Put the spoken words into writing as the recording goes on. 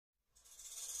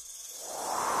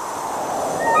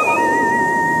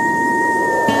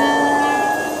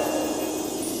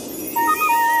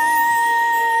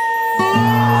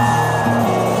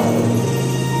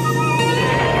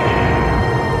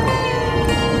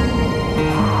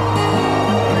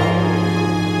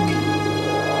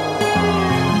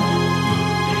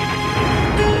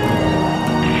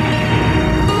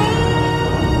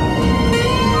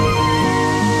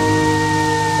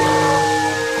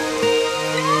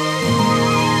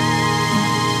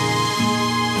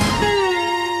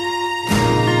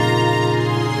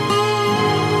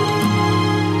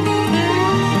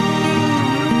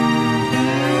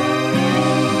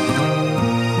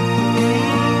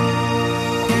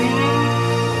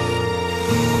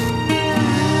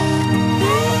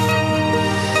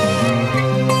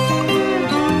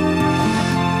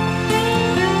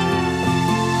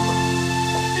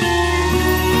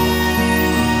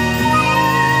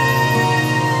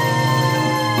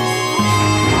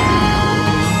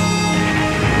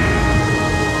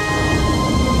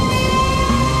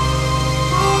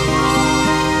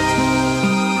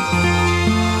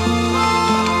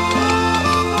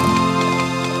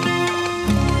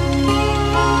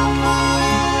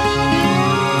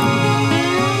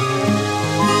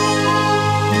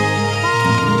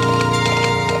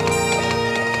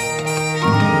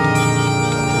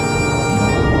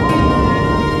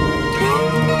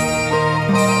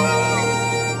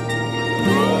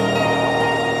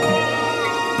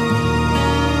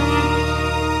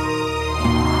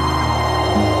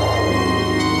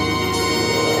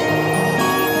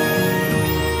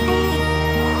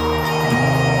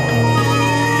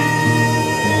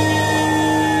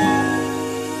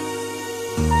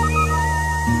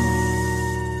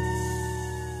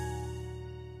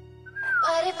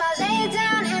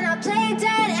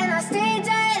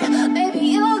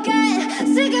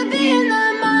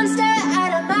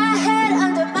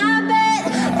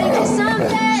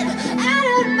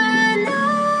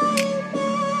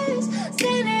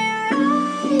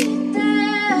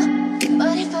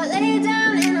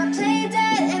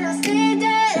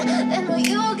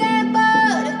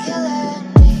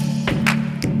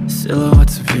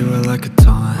Silhouettes of you are like a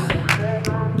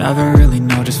taunt. Never really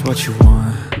know just what you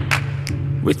want.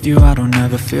 With you I don't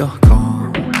ever feel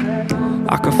calm.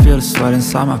 I can feel the sweat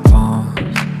inside my palms.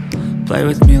 Play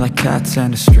with me like cats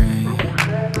and a string.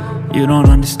 You don't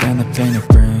understand the pain it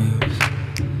brings.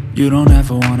 You don't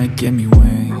ever wanna give me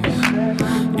wings.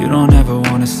 You don't ever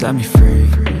wanna set me free.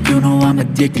 You know I'm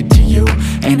addicted to you,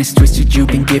 and it's twisted, you've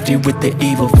been gifted with the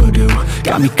evil voodoo.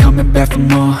 Got me coming back for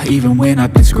more, even when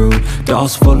I've been screwed.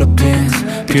 Dolls full of pins,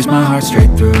 pierce my heart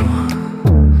straight through.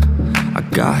 I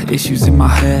got issues in my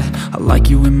head, I like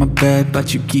you in my bed,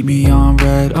 but you keep me on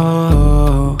red.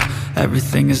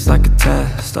 Everything is like a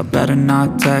test, I better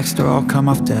not text or I'll come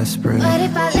off desperate. But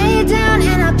if I